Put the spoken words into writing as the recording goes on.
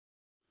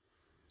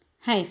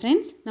Hi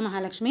friends, நம்ம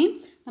Mahalakshmi.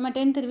 நம்ம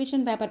 10th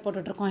revision paper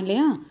போட்டுட்ருக்கோம்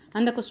இல்லையா?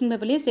 அந்த question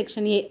paperலயே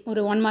section A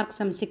ஒரு 1 mark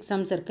sum 6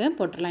 sums இருக்கு.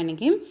 போட்டுறலாம்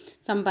இன்னைக்கு.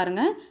 sum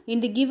பாருங்க. In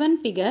the given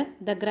figure,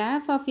 the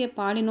graph of a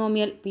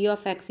polynomial p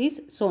of x is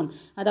shown.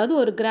 அதாவது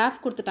ஒரு graph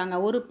கொடுத்துட்டாங்க.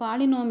 ஒரு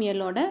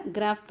polynomialோட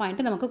graph point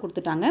நமக்கு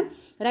கொடுத்துட்டாங்க.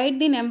 Write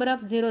the number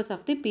of zeros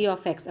of the p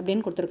of x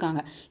அப்படின்னு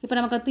கொடுத்துருக்காங்க. இப்போ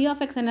நமக்கு p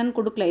of x என்னன்னு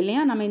கொடுக்கல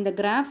இல்லையா? நம்ம இந்த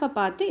graph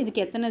பார்த்து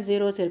இதுக்கு எத்தனை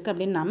zeros இருக்கு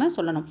அப்படின்னு நாம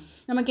சொல்லணும்.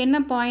 நமக்கு என்ன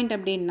பாயிண்ட்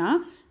அப்படின்னா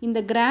இந்த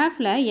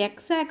கிராஃபில்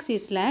எக்ஸ்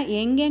ஆக்சிஸில்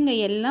எங்கெங்கே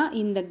எல்லாம்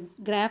இந்த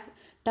கிராஃப்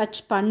டச்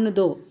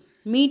பண்ணுதோ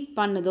மீட்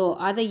பண்ணுதோ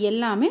அதை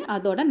எல்லாமே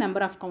அதோட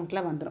நம்பர் ஆஃப்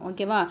கவுண்டில் வந்துடும்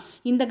ஓகேவா.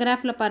 இந்த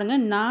கிராஃபில்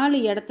பாருங்கள் 4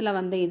 இடத்துல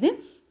வந்து இது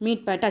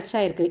மீட் டச்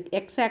ஆகிருக்கு,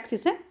 எக்ஸ்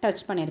ஆக்சிஸை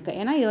டச் பண்ணியிருக்கு.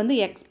 ஏன்னா இது வந்து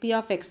பி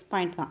ஆஃப் எக்ஸ்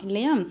பாயிண்ட் தான்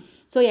இல்லையா.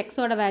 ஸோ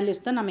எக்ஸோட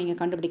வேல்யூஸ் தான் நம்ம இங்கே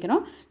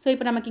கண்டுபிடிக்கிறோம். ஸோ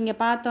இப்போ நமக்கு இங்கே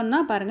பார்த்தோம்னா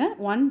பாருங்கள்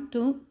 1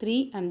 2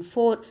 3 and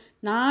 4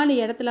 4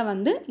 இடத்துல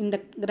வந்து இந்த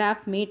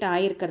கிராஃப் மீட்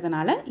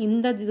ஆகிருக்கிறதுனால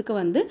இந்த இதுக்கு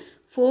வந்து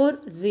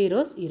 4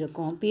 zeros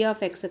இருக்கும். பி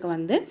ஆஃப் எக்ஸுக்கு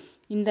வந்து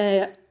இந்த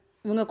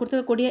இவங்க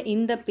கொடுத்துருக்கக்கூடிய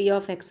இந்த பி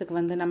ஆஃப் எக்ஸுக்கு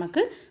வந்து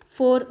நமக்கு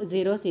 4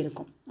 zeros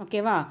இருக்கும்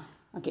ஓகேவா.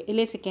 ஓகே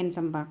இல்லை செகண்ட்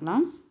சம்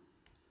பார்க்கலாம்.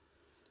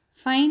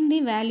 Find the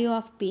value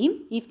of p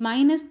if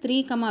minus 3,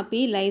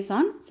 p lies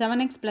on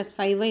 7x plus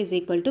 5y is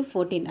equal to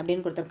 14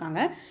 அப்படின்னு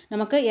கொடுத்துருக்காங்க.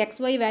 நமக்கு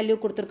xy வேல்யூ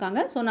கொடுத்துருக்காங்க.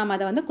 ஸோ நம்ம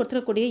அதை வந்து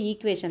கொடுத்துருக்கக்கூடிய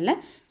ஈக்குவேஷனில்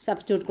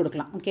சப்ஸ்டியூட்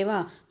கொடுக்கலாம் ஓகேவா.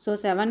 So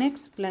 7x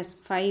plus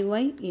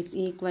 5y is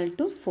equal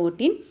to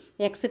 14.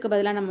 எக்ஸுக்கு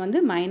பதிலாக நம்ம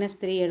வந்து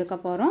 -3 எடுக்க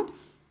போகிறோம்.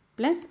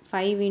 ப்ளஸ்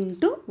 5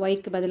 into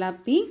yக்கு பதிலாக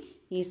p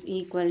is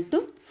equal to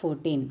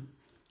 14.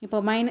 இப்போ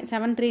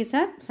 7 3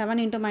 சார்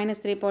 7 into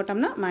 -3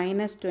 போட்டோம்னா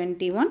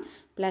 -21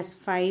 plus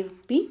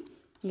 5p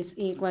is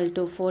equal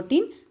to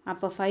 14.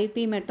 அப்போ 5p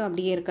மட்டும்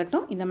அப்படியே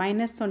இருக்கட்டும். இந்த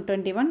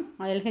 -21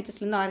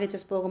 LHSலேருந்து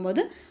RHS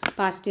போகும்போது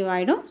பாசிட்டிவ்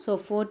ஆகிடும். So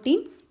 14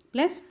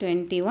 plus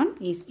 21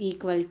 is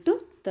equal to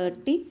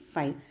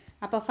 35.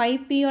 அப்போ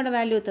 5pயோட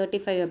வேல்யூ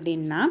 35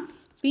 அப்படின்னா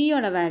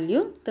pயோட வேல்யூ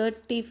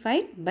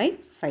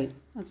 35/5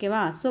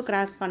 ஓகேவா. ஸோ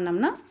கிராஸ்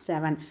பண்ணோம்னா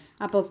 7.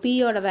 அப்போ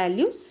pயோட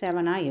வேல்யூ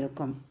 7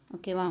 இருக்கும்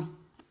ஓகேவா.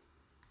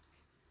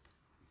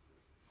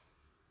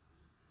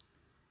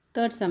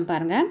 தேர்ட் சம்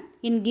பாருங்க.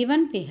 இன்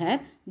given figure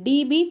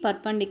DP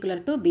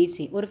perpendicular to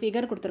PC ஒரு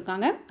ஃபிகர்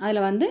கொடுத்துருக்காங்க.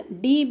 அதில் வந்து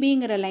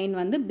டிபிங்கிற லைன்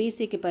வந்து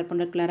பிசிக்கு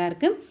பர்பண்டிகுலராக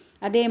இருக்குது.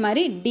 அதே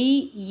மாதிரி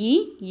டிஇ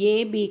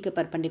ஏபிக்கு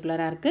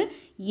பர்பண்டிகுலராக இருக்குது.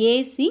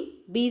 ஏசி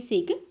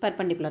பிசிக்கு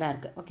பர்பண்டிகுலராக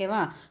இருக்குது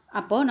ஓகேவா.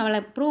 அப்போது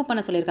நம்மளை ப்ரூவ்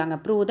பண்ண சொல்லியிருக்காங்க.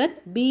 Prove that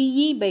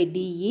BE by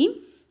DE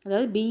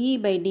அதாவது BE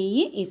by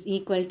DE is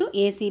equal to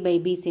AC by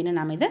பிசின்னு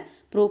நாம் இதை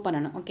ப்ரூவ்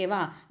பண்ணணும்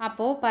ஓகேவா.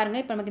 அப்போது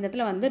பாருங்கள் இப்போ நமக்கு இந்த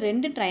இடத்துல வந்து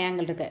 2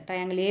 ட்ரையாங்கிள் இருக்குது.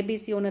 ட்ரையாங்கிள்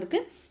ஏபிசி ஒன்று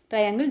இருக்குது,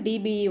 ட்ரையாங்கிள்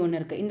டிபிஇ ஒன்று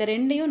இருக்குது. இந்த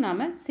ரெண்டையும்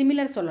நாம்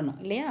சிமிலர் சொல்லணும்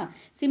இல்லையா.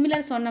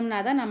 சிமிலர் சொன்னோம்னா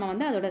தான் நம்ம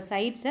வந்து அதோட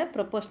சைட்ஸை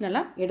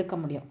ப்ரொபோஷ்னலாக எடுக்க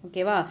முடியும்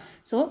ஓகேவா.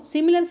 ஸோ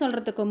சிமிலர்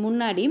சொல்கிறதுக்கு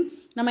முன்னாடி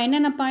நம்ம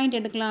என்னென்ன பாயிண்ட்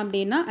எடுக்கலாம்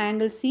அப்படின்னா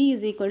angle C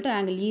is equal to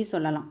angle இ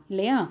சொல்லலாம்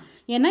இல்லையா.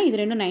 ஏன்னா இது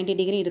ரெண்டும் 90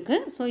 டிகிரி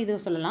இருக்குது. ஸோ இது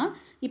சொல்லலாம்.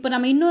 இப்போ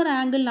நம்ம இன்னொரு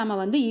ஆங்கிள் நம்ம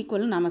வந்து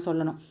ஈக்குவல்னு நம்ம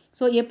சொல்லணும்.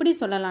 ஸோ எப்படி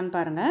சொல்லலான்னு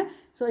பாருங்கள்.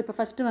 ஸோ இப்போ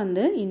ஃபஸ்ட்டு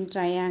வந்து இன்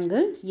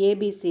ட்ரையாங்கிள்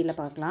ஏபிசியில்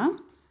பார்க்கலாம்.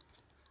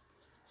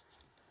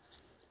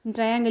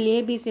 ட்ரையாங்கிள்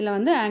ஏபிசியில்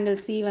வந்து ஆங்கிள்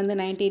சி வந்து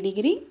 90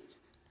 டிகிரி.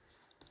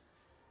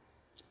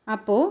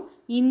 அப்போது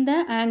இந்த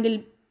ஆங்கிள்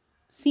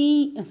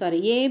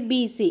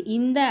ஏபிசி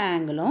இந்த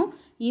ஆங்கிளும்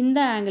இந்த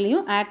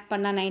ஆங்கிளையும் ஆட்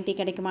பண்ணால் 90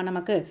 கிடைக்குமா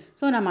நமக்கு.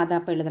 ஸோ நம்ம அதை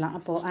அப்போ எழுதலாம்.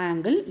 அப்போது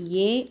angle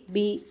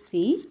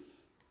ABC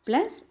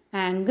plus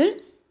angle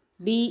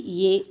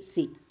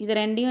BAC இது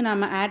ரெண்டையும்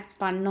நம்ம ஆட்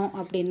பண்ணோம்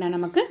அப்படின்னா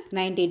நமக்கு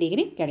 90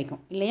 டிகிரி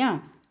கிடைக்கும் இல்லையா.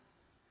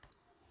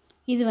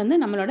 இது வந்து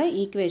நம்மளோட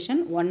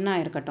ஈக்குவேஷன் 1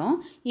 இருக்கட்டும்.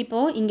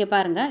 இப்போது இங்கே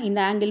பாருங்கள் இந்த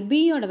ஆங்கிள்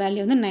பியோட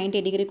வேல்யூ வந்து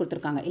 90 டிகிரி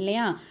கொடுத்துருக்காங்க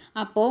இல்லையா.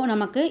 அப்போது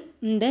நமக்கு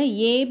இந்த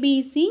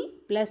ஏபிசி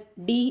ப்ளஸ்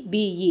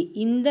டிபிஇ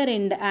இந்த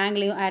 2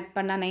 ஆங்கிளையும் ஆட்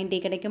பண்ணால் 90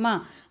 கிடைக்குமா.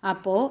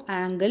 அப்போது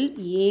ஆங்கிள்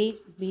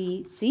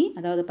ஏபிசி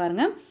அதாவது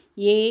பாருங்கள்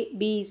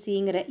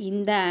ஏபிசிங்கிற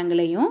இந்த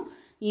ஆங்கிளையும்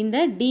இந்த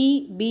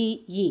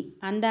டிபிஇ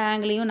அந்த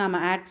ஆங்கிளையும் நம்ம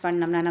ஆட்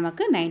பண்ணோம்னா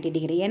நமக்கு 90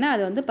 டிகிரி. ஏன்னா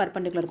அது வந்து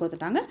பர்பண்டிகுலர்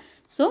கொடுத்துட்டாங்க.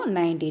 ஸோ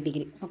 90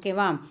 டிகிரி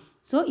ஓகேவா.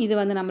 ஸோ இது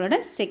வந்து நம்மளோட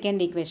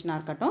செகண்ட் ஈக்குவேஷனாக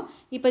இருக்கட்டும்.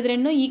 இப்போ இது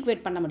ரெண்டும்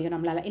ஈக்குவேட் பண்ண முடியும்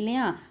நம்மளால்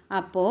இல்லையா.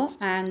 அப்போது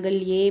angle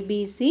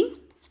ABC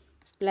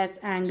plus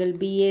angle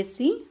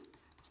BAC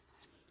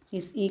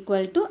is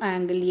equal to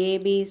angle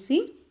ABC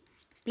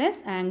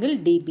plus angle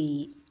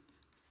TPE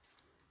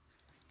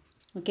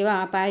ஓகேவா.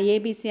 அப்போ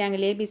ABC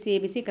angle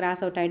ABC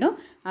cross out ஆகிடும்.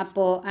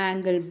 அப்போது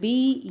ஆங்கிள்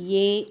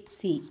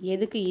பிஏசி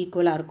எதுக்கு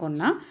ஈக்குவலாக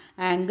இருக்கும்னா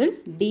ஆங்கிள்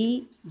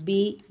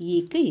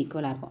டிபிஇக்கு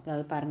ஈக்குவலாக இருக்கும்.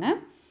 அதாவது பாருங்கள்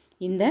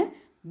இந்த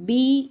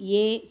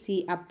பிஏசி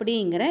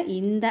அப்படிங்கிற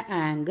இந்த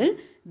ஆங்கிள்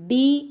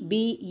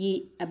டிபிஇ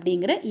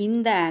அப்படிங்கிற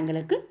இந்த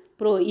ஆங்கிளுக்கு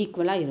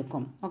ஈக்குவலாக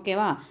இருக்கும்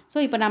ஓகேவா. ஸோ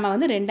இப்போ நம்ம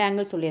வந்து 2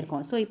 ஆங்கிள்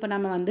சொல்லியிருக்கோம். ஸோ இப்போ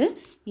நம்ம வந்து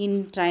இன்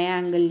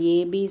triangle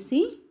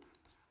ABC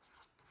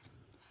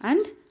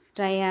and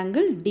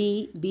triangle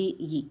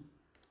TPE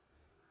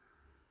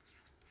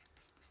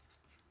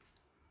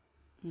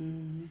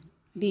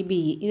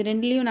இது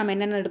ரெண்டுலேயும் நம்ம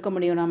என்னென்ன எடுக்க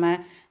முடியும். நம்ம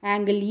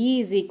angle E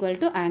is equal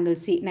to angle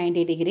C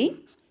 90 degree.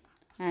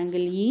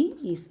 Angle E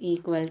is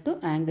equal to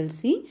angle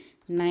C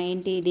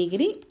 90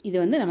 degree. இது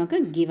வந்து நமக்கு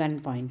கிவன்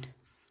பாயிண்ட்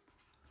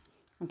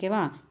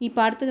ஓகேவா? இப்போ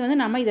அடுத்தது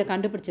வந்து நம்ம இதை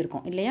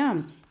கண்டுபிடிச்சிருக்கோம் இல்லையா?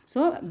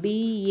 So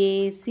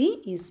BAC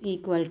is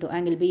equal to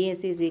angle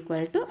BAC is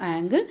equal to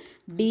angle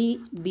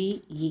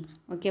DBE.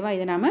 ஓகேவா?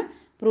 இதை நாம்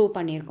ப்ரூவ்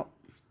பண்ணியிருக்கோம்.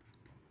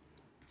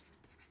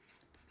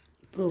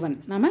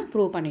 நம்ம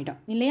ப்ரூவ்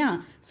பண்ணிட்டோம் இல்லையா?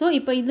 ஸோ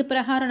இப்போ இது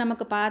பிரகாரம்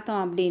நமக்கு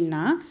பார்த்தோம்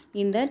அப்படின்னா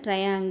இந்த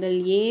triangle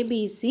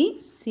ABC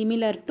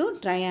similar to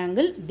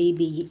triangle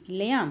DBE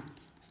இல்லையா?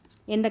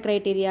 எந்த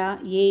க்ரைட்டீரியா?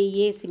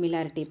 AA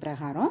சிமிலாரிட்டி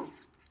பிரகாரம்.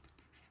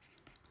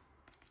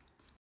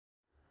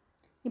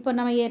 இப்போ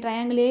நம்ம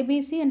triangle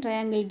ABC and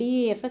triangle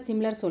DEF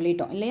similar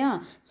சொல்லிட்டோம் இல்லையா?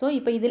 ஸோ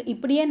இப்போ இதில்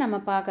இப்படியே நம்ம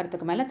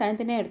பார்க்குறதுக்கு மேலே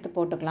தனித்தனியாக எடுத்து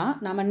போட்டுக்கலாம்.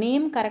 நம்ம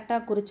நேம்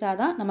கரெக்டாக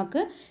குறிச்சாதான்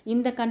நமக்கு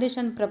இந்த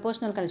கண்டிஷன்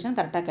ப்ரொபோஷனல் கண்டிஷன்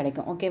கரெக்டாக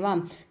கிடைக்கும். ஓகேவா?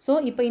 ஸோ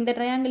இப்போ இந்த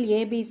ட்ரையாங்கிள்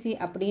ABC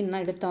அப்படின்னு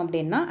எடுத்தோம்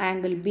அப்படின்னா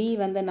ஆங்கிள் B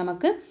வந்து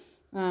நமக்கு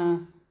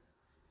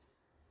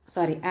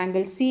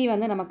ஆங்கிள் C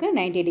வந்து நமக்கு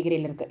 90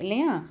 டிகிரியில் இருக்குது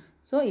இல்லையா?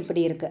 ஸோ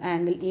இப்படி இருக்குது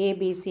ஆங்கிள்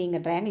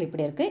ABCங்கிற ட்ரையாங்கிள்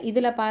இப்படி இருக்குது.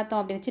 இதில்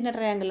பார்த்தோம் அப்படின்னு சின்ன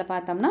ட்ரையாங்கிளில்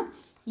பார்த்தோம்னா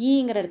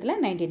ஈங்கிற இடத்துல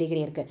 90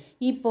 டிகிரி இருக்குது.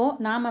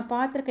 இப்போது நாம்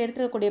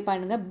எடுத்துக்கக்கூடிய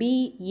பாருங்க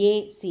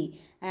BAC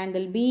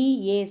ஆங்கிள்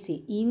BAC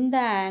இந்த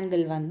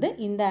ஆங்கிள் வந்து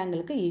இந்த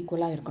ஆங்கிளுக்கு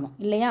ஈக்குவலாக இருக்கணும்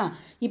இல்லையா?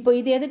 இப்போ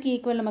இது எதுக்கு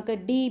ஈக்குவல்? நமக்கு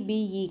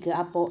DBEக்கு.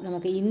 அப்போது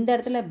நமக்கு இந்த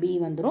இடத்துல B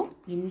வந்துடும்,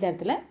 இந்த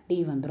இடத்துல D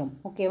வந்துடும்.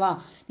 ஓகேவா?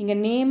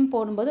 நீங்கள் நேம்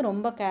போடும்போது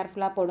ரொம்ப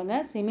கேர்ஃபுல்லாக போடுங்க.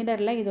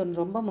 சிமிலரில் இது ஒரு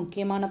ரொம்ப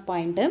முக்கியமான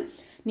பாயிண்ட்டு.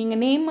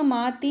 நீங்கள் நேமை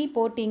மாற்றி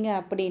போட்டிங்க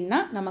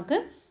அப்படின்னா நமக்கு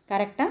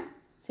கரெக்டாக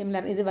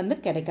சிமிலர் இது வந்து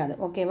கிடைக்காது.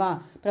 ஓகேவா?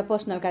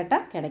 ப்ரொபோஷனல்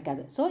கரெக்டாக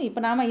கிடைக்காது. ஸோ இப்போ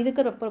நாம்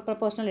இதுக்கு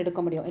ப்ரொபோஷனல் எடுக்க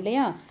முடியும்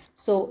இல்லையா?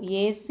 So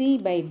AC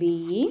by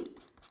BE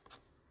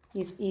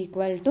is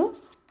equal to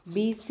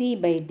BC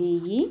by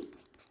DE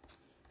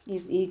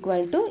is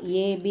equal to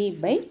AB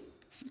by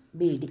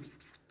BD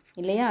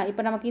இல்லையா?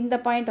 இப்போ நமக்கு இந்த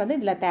பாயிண்ட் வந்து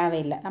இதில்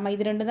தேவையில்லை. நம்ம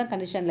இது ரெண்டு தான்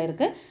கண்டிஷனில்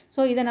இருக்குது.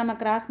 ஸோ இதை நம்ம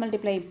கிராஸ்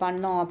மல்டிப்ளை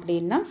பண்ணோம்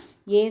அப்படின்னா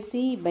AC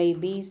by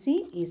BC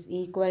is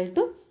equal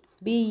to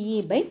BE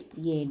by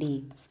AD.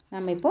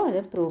 நம்ம இப்போது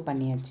அதை ப்ரூவ்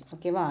பண்ணியாச்சு.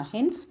 ஓகேவா?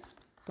 Hence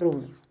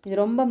prove. இது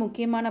ரொம்ப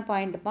முக்கியமான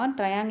பாயிண்ட்ப்பா.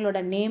 ட்ரையாங்கிளோட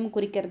நேம்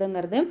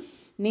குறிக்கிறதுங்கிறது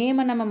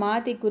நேமை நம்ம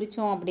மாற்றி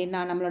குறித்தோம்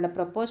அப்படின்னா நம்மளோட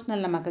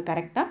ப்ரொபோஷனல் நமக்கு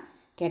கரெக்டாக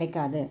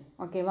கிடைக்காது.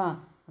 ஓகேவா?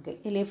 ஓகே,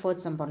 இதுலேயே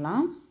ஃபோர்த் சம்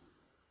போடலாம்.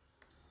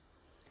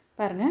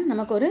 பாருங்கள்,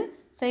 நமக்கு ஒரு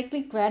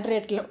சைக்ளிக்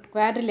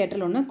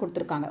குவாட்ரிலேட்ரல் ஒன்று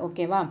கொடுத்துருக்காங்க.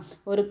 ஓகேவா?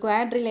 ஒரு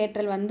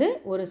குவாட்ரிலேட்ரல் வந்து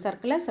ஒரு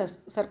சர்க்கிளை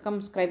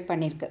சர்க்கம்ஸ்கிரைப்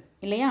பண்ணியிருக்கு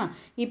இல்லையா?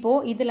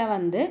 இப்போது இதில்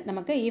வந்து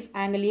நமக்கு if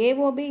angle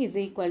AOB is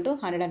equal to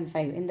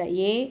 105 இந்த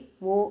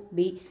AOB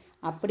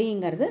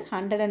அப்படிங்கிறது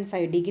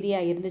 105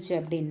 டிகிரியாக இருந்துச்சு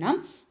அப்படின்னா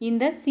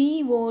இந்த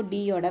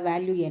CODயோட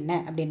வேல்யூ என்ன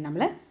அப்படின்னு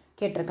நம்மளை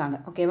கேட்டிருக்காங்க.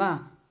 ஓகேவா?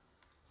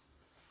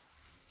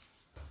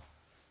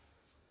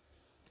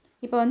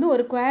 இப்போ வந்து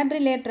ஒரு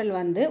குவாட்ரிலேட்ரல்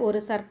வந்து ஒரு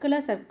சர்க்கிளை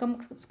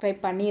சர்க்கம்ஸ்கிரைப்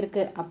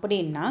பண்ணியிருக்கு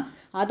அப்படின்னா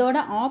அதோட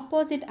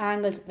ஆப்போசிட்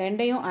ஆங்கிள்ஸ்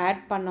ரெண்டையும்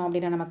ஆட் பண்ணோம்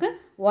அப்படின்னா நமக்கு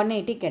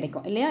 180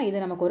 கிடைக்கும் இல்லையா? இது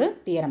நமக்கு ஒரு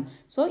தியரம்.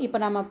 ஸோ இப்போ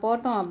நம்ம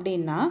போட்டோம்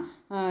அப்படின்னா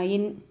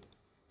இன்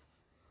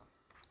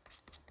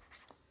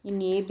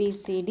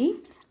ABCD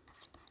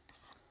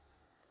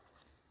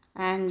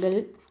angle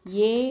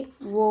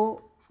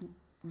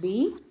AOB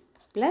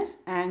plus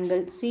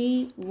angle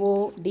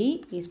COD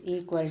is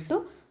equal to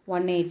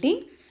 180.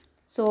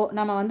 So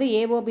நம்ம வந்து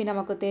AOB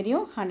நமக்கு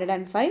தெரியும்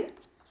 105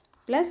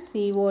 plus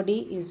COD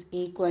is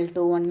equal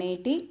to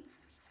 180.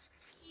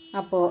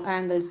 அப்போது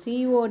ஆங்கிள்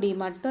COD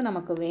மட்டும்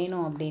நமக்கு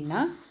வேணும் அப்படின்னா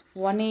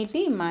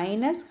 180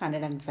 மைனஸ்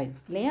 105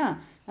 இல்லையா?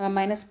 நம்ம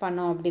மைனஸ்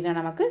பண்ணோம் அப்படின்னா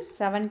நமக்கு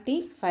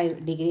 75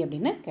 டிகிரி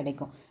அப்படின்னு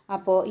கிடைக்கும்.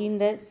 அப்போது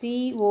இந்த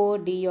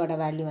CODயோட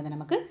வேல்யூ வந்து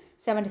நமக்கு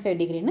 75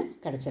 டிகிரின்னு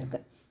கிடச்சிருக்கு.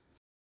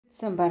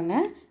 ஸோ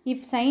பாருங்கள்,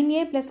 if sin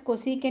A plus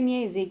cosecA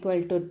is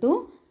equal to 2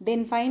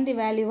 then find the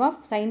value of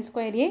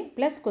sin²A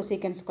plus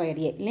cosecA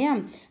இல்லையா?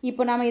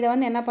 இப்போ நம்ம இதை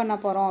வந்து என்ன பண்ண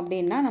போகிறோம்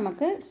அப்படின்னா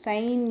நமக்கு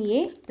sin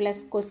A plus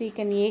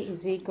cosecA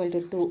is equal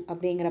to 2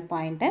 அப்படிங்கிற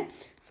பாயிண்ட்டை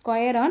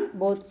ஸ்கொயர் ஆன்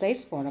போத்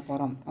சைட்ஸ் போட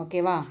போகிறோம்.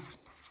 ஓகேவா?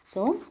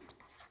 So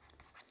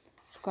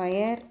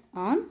square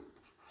on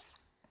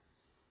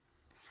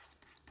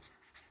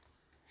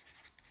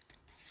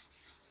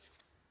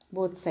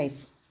both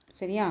sides.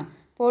 சரியா?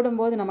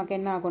 போடும்போது நமக்கு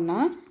என்ன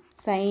ஆகும்னா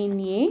sin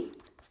A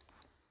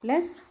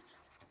plus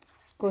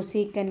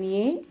cosecA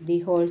the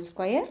whole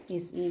square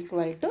is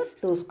equal to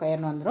 2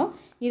 ஸ்கொயர்னு வந்துடும்.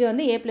 இது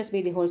வந்து A plus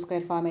B the whole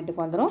square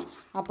ஃபார்மேட்டுக்கு வந்துடும்.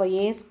 அப்போ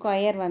A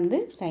ஸ்கொயர் வந்து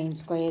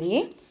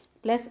sin²A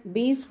ப்ளஸ்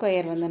B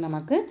ஸ்கொயர் வந்து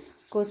நமக்கு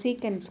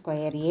cosecA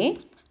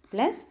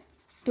plus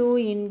 2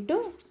 into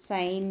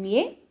sin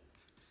A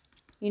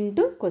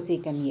into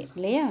cosecA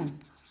இல்லையா?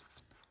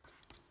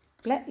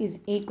 Plus is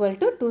equal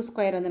to 2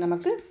 square வந்து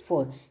நமக்கு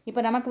 4. இப்போ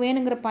நமக்கு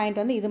வேணுங்கிற பாயிண்ட்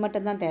வந்து இது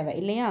மட்டும்தான் தேவை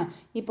இல்லையா?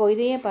 இப்போது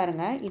இதையே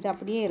பாருங்கள், இது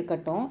அப்படியே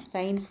இருக்கட்டும்.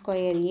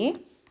 sin²A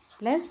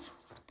ப்ளஸ்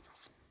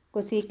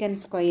cosecA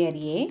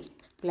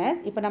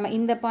ப்ளஸ் இப்போ நம்ம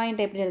இந்த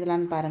பாயிண்ட் எப்படி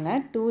எழுதலான்னு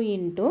பாருங்கள். 2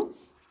 into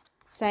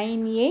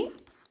sin A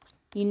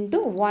into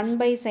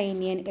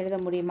 1/sin A எழுத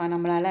முடியுமா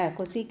நம்மளால்?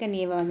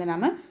 cosecA வந்து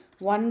நம்ம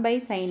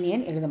 1/sin A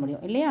எழுத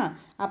முடியும் இல்லையா?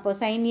 அப்போ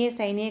sin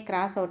A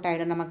கிராஸ் அவுட்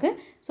ஆகிடும் நமக்கு.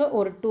 ஸோ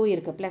ஒரு 2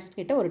 இருக்குது, ப்ளஸ்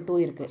கிட்ட ஒரு 2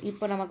 இருக்குது.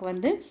 இப்போ நமக்கு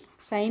வந்து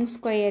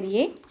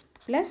sin²A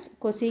ப்ளஸ்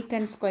cosecA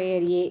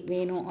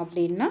வேணும்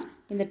அப்படின்னா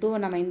இந்த 2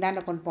 நம்ம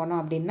இந்தாண்ட கொண்டு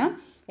போனோம் அப்படின்னா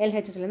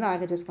எல்ஹெச்எஸ்லேருந்து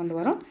ஆர்ஹெச்எஸ் கொண்டு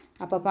வரும்.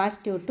 அப்போ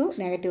பாசிட்டிவ் 2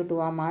 நெகட்டிவ்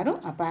 2ஆக மாறும்.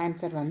 அப்போ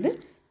ஆன்சர் வந்து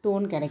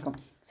 2ன்னு கிடைக்கும்.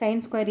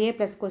 sin²A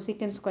 +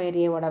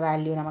 cosecA ஓட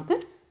வேல்யூ நமக்கு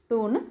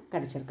 2ன்னு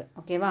கிடச்சிருக்கு.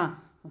 ஓகேவா?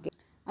 ஓகே,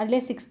 அதிலே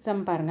 6th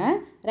சம் பாருங்கள்.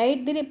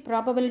 Right the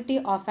probability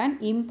of an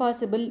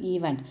impossible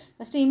event.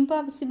 First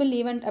impossible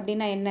event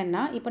அப்படின்னா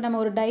என்னென்னா, இப்போ நம்ம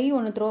ஒரு டை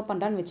ஒன்று த்ரோ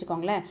பண்ணுறான்னு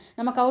வச்சுக்கோங்களேன்.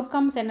 நமக்கு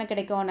அவுட்கம்ஸ் என்ன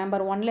கிடைக்கும்?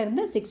 நம்பர்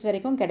 1லேருந்து 6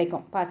 வரைக்கும்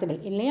கிடைக்கும். பாசிபிள்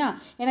இல்லையா?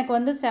 எனக்கு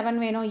வந்து 7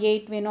 வேணும்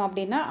 8 வேணும்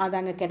அப்படின்னா அது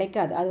அங்கே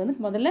கிடைக்காது. அது வந்து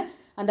முதல்ல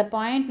அந்த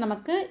பாயிண்ட்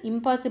நமக்கு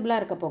இம்பாசிபிளாக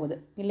இருக்க போகுது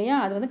இல்லையா?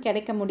 அது வந்து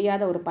கிடைக்க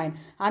முடியாத ஒரு பாயிண்ட்.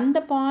 அந்த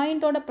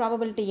பாயிண்ட்டோட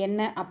ப்ராபபிலிட்டி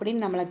என்ன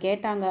அப்படின்னு நம்மளை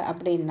கேட்டாங்க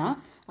அப்படின்னா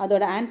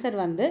அதோட ஆன்சர்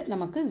வந்து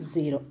நமக்கு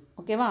 0.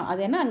 ஓகேவா?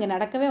 அது என்ன அங்கே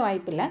நடக்கவே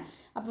வாய்ப்பில்லை.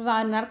 அப்போ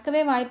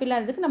நடக்கவே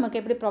வாய்ப்பில்லாததுக்கு நமக்கு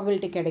எப்படி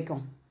ப்ராபபிலிட்டி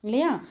கிடைக்கும்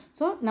இல்லையா?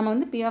 ஸோ நம்ம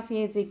வந்து P of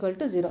A =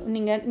 0.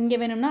 நீங்கள் இங்கே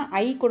வேணும்னா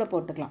I கூட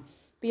போட்டுக்கலாம்.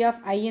 P of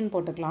Iன்னு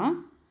போட்டுக்கலாம்.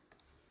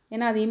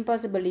 ஏன்னா அது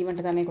இம்பாசிபிள்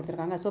ஈவெண்ட் தானே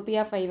கொடுத்துருக்காங்க. ஸோ P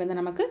of I வந்து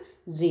நமக்கு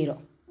 0.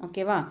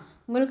 ஓகேவா?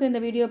 உங்களுக்கு இந்த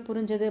வீடியோ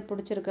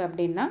பிடிச்சிருக்கு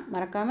அப்படின்னா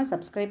மறக்காமல்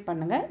சப்ஸ்கிரைப்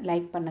பண்ணுங்கள்,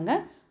 லைக்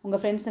பண்ணுங்கள்,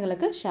 உங்கள்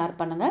ஃப்ரெண்ட்ஸுங்களுக்கு ஷேர்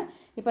பண்ணுங்கள்.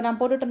 இப்போ நான்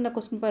போட்டுட்டு இருந்த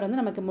கொஸ்டின் பேப்பர்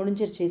வந்து நமக்கு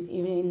முடிஞ்சிருச்சு.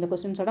 இந்த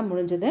கொஸ்டின்ஸோட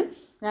முடிஞ்சது.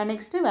 நான்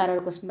நெக்ஸ்ட்டு வேறு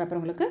ஒரு கொஸ்டின்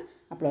பேப்பர் உங்களுக்கு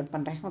அப்லோட்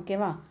பண்ணுறேன்.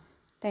 ஓகேவா?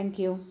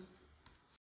 தேங்க்யூ.